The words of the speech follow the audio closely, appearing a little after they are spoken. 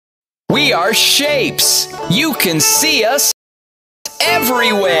We are shapes. You can see us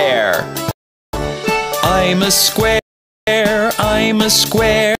everywhere. I'm a square, I'm a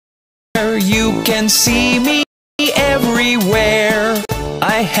square. You can see me everywhere.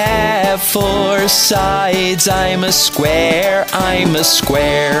 I have 4 sides. I'm a square, I'm a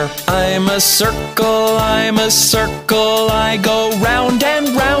square. I'm a circle, I'm a circle. I go round and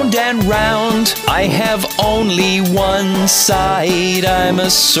round and round. I have only 1 side. I'm a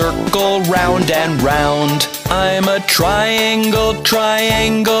circle, round and round. I'm a triangle,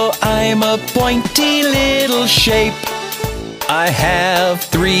 triangle. I'm a pointy little shape. I have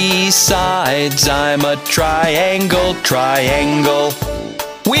 3 sides. I'm a triangle, triangle.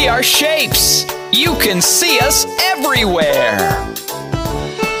 We are shapes. You can see us everywhere.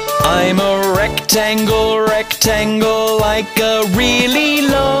 I'm a rectangle, rectangle, like a really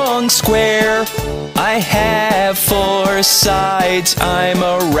long square. I have 4 sides. I'm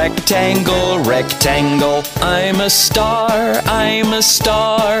a rectangle, rectangle. I'm a star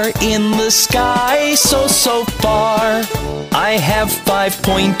in the sky, so, so far. I have 5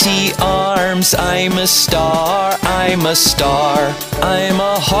 pointy arms. I'm a star, I'm a star. I'm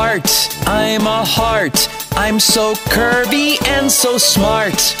a heart, I'm a heart. I'm so curvy and so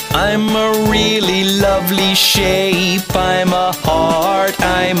smart. I'm a really lovely shape. I'm a heart,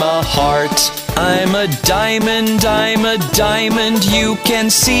 I'm a heart. I'm a diamond, I'm a diamond. You can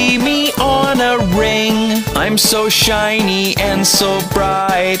see me on a ring. I'm so shiny and so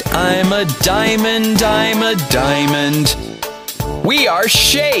bright. I'm a diamond, I'm a diamond. We are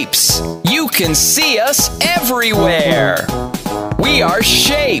shapes. You can see us everywhere. We are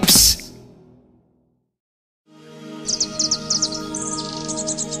shapes.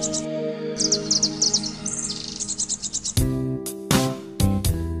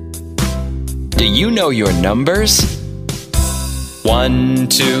 Do you know your numbers? 1,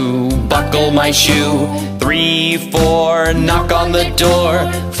 2, buckle my shoe. 3, 4, knock on the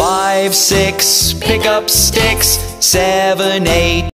door. 5, 6, pick up sticks. 7, 8.